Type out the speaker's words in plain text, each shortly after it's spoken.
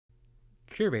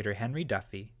curator Henry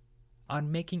Duffy,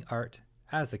 on making art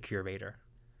as a curator.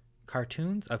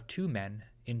 Cartoons of two men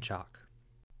in chalk.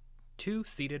 Two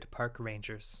seated park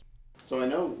rangers. So I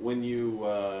know when you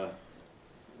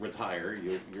retire,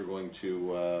 you're going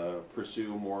to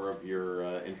pursue more of your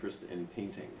interest in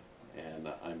painting, and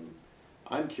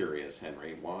I'm curious,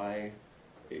 Henry, why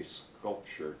a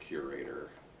sculpture curator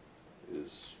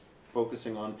is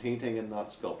focusing on painting and not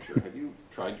sculpture. Have you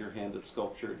tried your hand at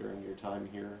sculpture during your time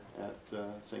here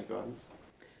at Saint-Gaudens?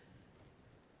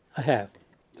 I have.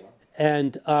 Yeah.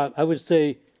 And I would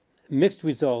say mixed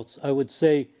results. I would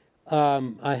say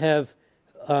I have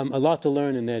a lot to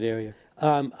learn in that area.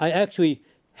 I actually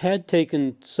had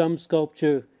taken some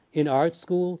sculpture in art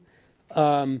school,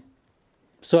 so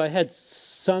I had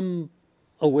some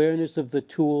awareness of the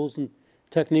tools and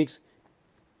techniques.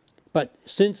 But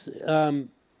since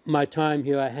my time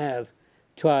here, I have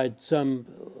tried some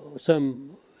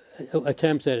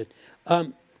attempts at it.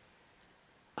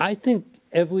 I think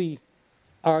every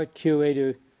art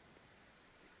curator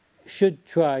should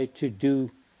try to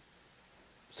do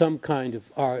some kind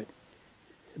of art,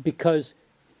 because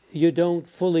you don't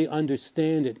fully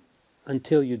understand it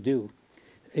until you do.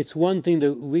 It's one thing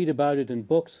to read about it in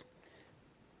books.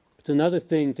 It's another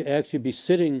thing to actually be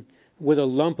sitting with a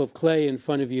lump of clay in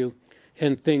front of you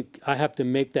and think, I have to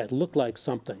make that look like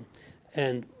something.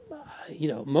 And, you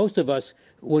know, most of us,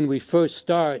 when we first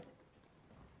start,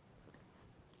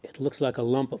 it looks like a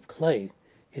lump of clay.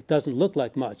 It doesn't look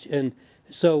like much. And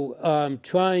so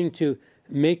trying to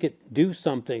make it do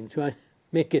something, trying to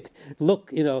make it look,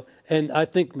 you know, and I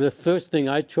think the first thing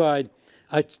I tried,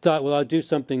 I thought, well, I'll do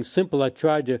something simple. I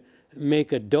tried to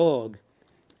make a dog,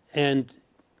 and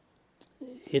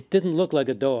it didn't look like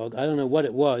a dog. I don't know what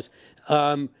it was.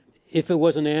 If it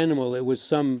was an animal, it was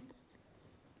some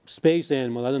space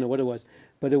animal. I don't know what it was,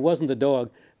 but it wasn't a dog.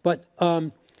 But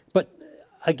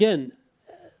again,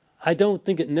 I don't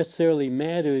think it necessarily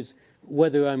matters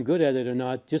whether I'm good at it or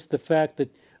not. Just the fact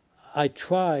that I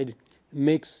tried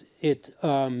makes it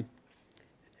more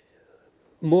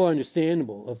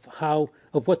understandable of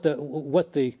what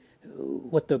the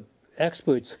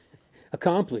experts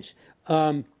accomplish.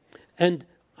 And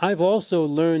I've also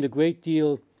learned a great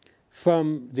deal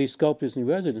from the sculptors in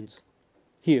residence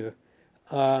here,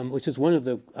 which is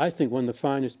I think one of the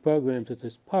finest programs at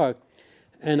this park.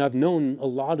 And I've known a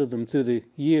lot of them through the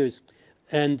years,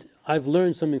 and I've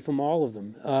learned something from all of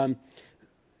them.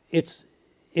 It's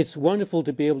wonderful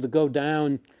to be able to go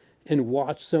down and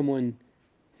watch someone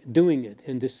doing it,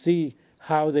 and to see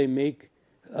how they make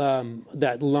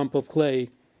that lump of clay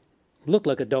look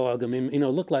like a dog. I mean, you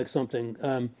know, look like something.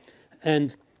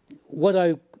 And what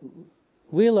I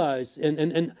realized,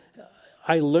 and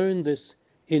I learned this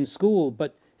in school,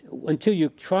 but until you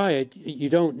try it, you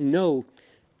don't know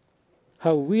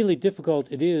how really difficult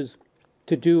it is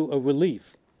to do a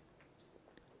relief.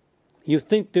 You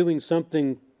think doing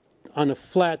something on a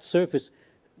flat surface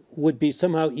would be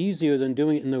somehow easier than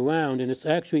doing it in the round, and it's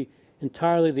actually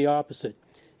entirely the opposite.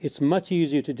 It's much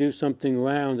easier to do something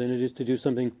round than it is to do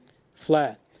something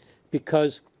flat,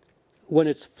 because when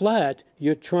it's flat,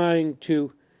 you're trying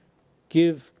to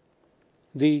give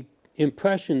the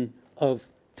impression of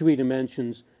 3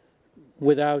 dimensions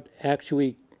without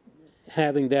actually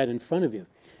having that in front of you.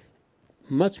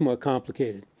 Much more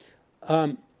complicated.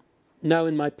 Now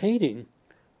in my painting,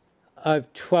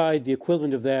 I've tried the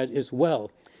equivalent of that as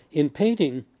well. In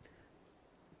painting,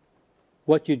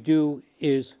 what you do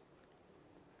is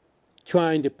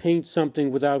trying to paint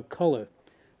something without color,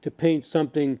 to paint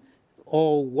something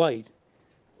all white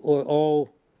or all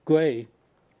gray.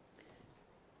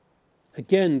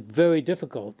 Again, very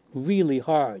difficult, really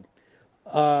hard,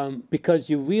 because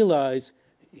you realize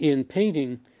in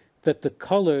painting that the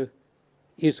color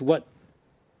is what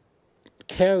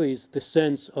carries the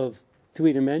sense of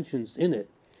 3 dimensions in it.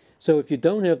 So if you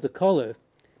don't have the color,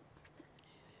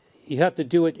 you have to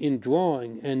do it in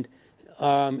drawing and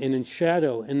in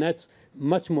shadow, and that's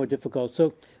much more difficult.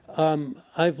 So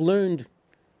I've learned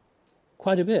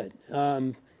quite a bit,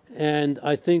 and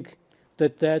I think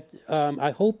that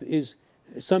I hope is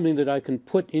something that I can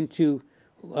put into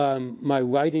my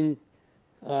writing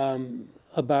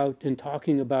about and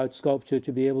talking about sculpture,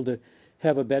 to be able to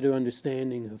have a better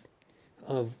understanding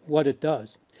of what it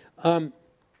does.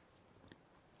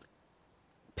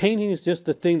 Painting is just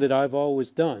the thing that I've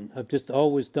always done. I've just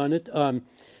always done it.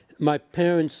 My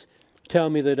parents tell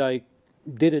me that I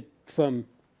did it from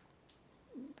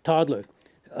toddler.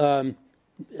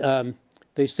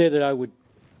 They say that I would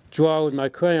draw with my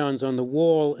crayons on the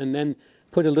wall and then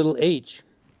put a little H.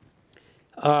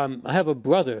 I have a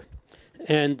brother,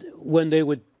 and when they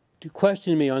would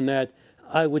question me on that,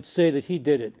 I would say that he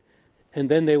did it. And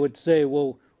then they would say,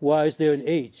 well, why is there an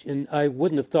H? And I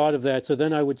wouldn't have thought of that. So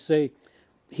then I would say,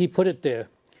 he put it there.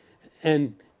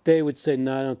 And they would say,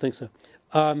 no, I don't think so.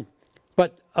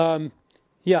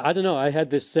 Yeah, I don't know. I had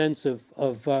this sense of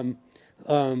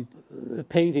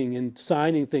painting and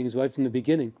signing things right from the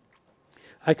beginning.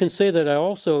 I can say that I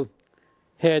also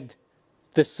had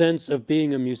the sense of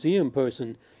being a museum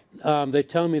person. They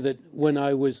tell me that when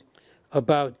I was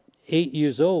about 8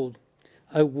 years old,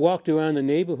 I walked around the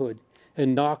neighborhood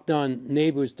and knocked on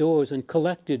neighbors' doors and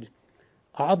collected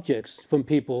objects from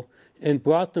people and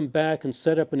brought them back and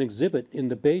set up an exhibit in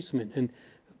the basement and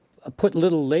put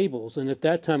little labels. And at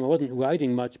that time I wasn't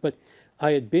writing much, but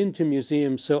I had been to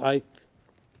museums, so I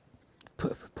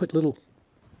put little,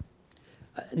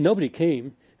 nobody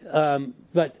came,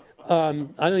 but I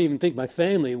don't even think my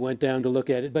family went down to look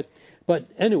at it, but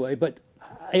anyway,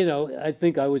 I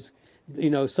think I was,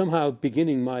 somehow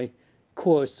beginning my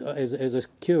course as a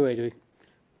curator.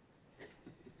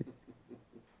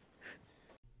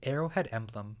 Arrowhead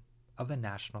emblem of the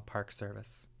National Park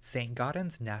Service.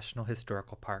 Saint-Gaudens National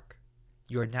Historical Park,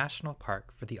 your national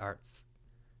park for the arts.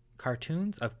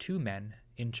 Cartoons of two men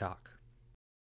in chalk.